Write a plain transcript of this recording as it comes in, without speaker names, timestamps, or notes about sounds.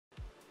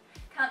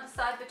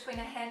decide between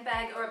a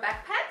handbag or a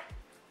backpack?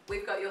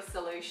 We've got your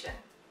solution.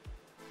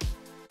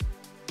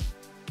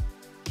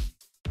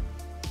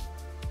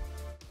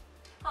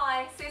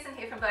 Hi, Susan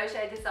here from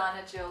Beauje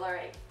Designer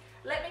Jewelry.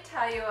 Let me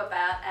tell you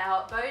about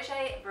our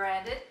Beauje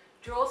branded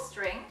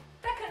drawstring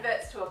that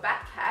converts to a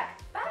backpack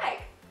bag.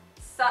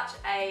 Such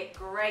a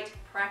great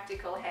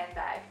practical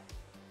handbag.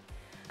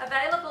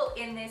 Available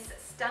in this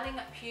stunning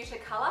pewter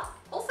colour,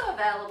 also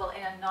available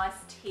in a nice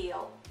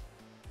teal.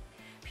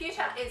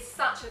 Pewter is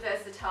such a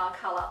versatile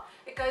colour.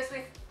 It goes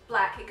with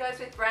black, it goes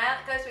with brown,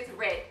 it goes with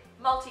red,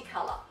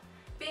 multicolour.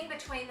 Being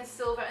between the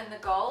silver and the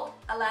gold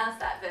allows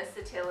that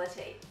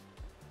versatility.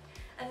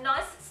 A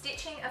nice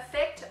stitching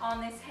effect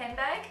on this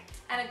handbag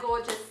and a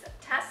gorgeous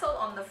tassel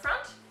on the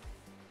front.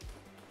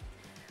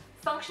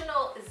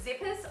 Functional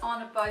zippers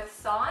on both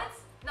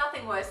sides.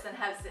 Nothing worse than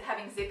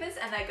having zippers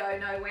and they go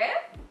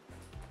nowhere.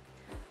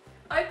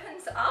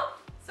 Opens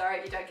up,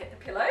 sorry you don't get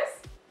the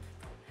pillows.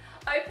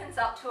 Opens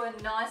up to a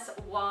nice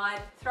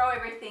wide, throw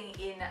everything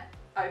in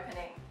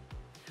opening.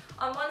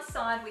 On one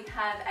side we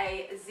have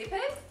a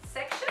zippered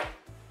section.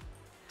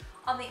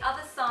 On the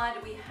other side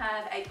we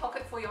have a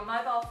pocket for your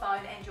mobile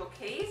phone and your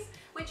keys,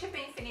 which have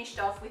been finished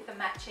off with the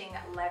matching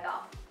leather.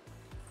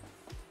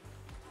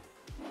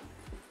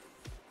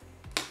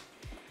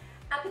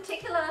 Our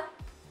particular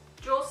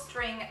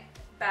drawstring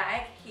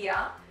bag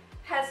here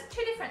has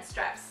two different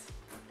straps.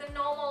 The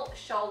normal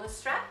shoulder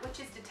strap,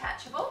 which is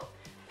detachable,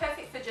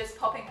 perfect for just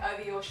popping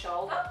over your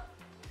shoulder,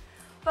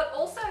 but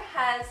also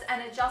has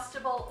an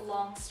adjustable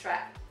long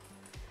strap.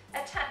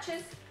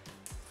 Attaches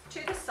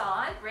to the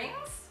side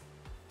rings.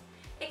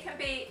 It can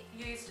be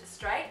used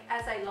straight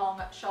as a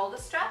long shoulder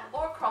strap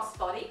or a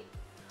crossbody,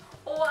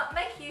 or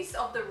make use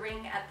of the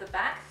ring at the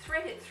back,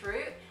 thread it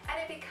through,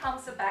 and it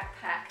becomes a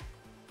backpack.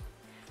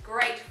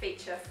 Great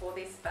feature for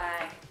this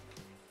bag.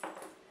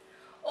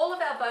 All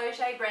of our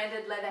Beauje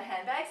branded leather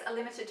handbags are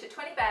limited to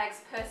 20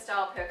 bags per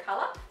style per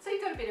colour, so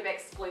you've got a bit of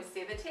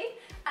exclusivity,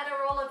 and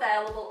are all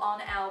available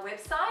on our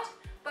website,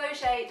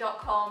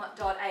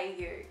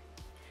 beauje.com.au.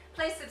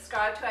 Please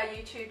subscribe to our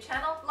YouTube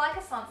channel, like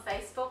us on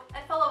Facebook,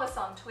 and follow us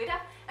on Twitter,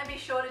 and be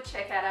sure to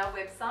check out our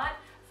website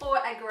for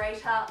a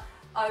greater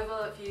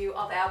overview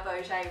of our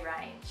Beauje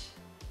range.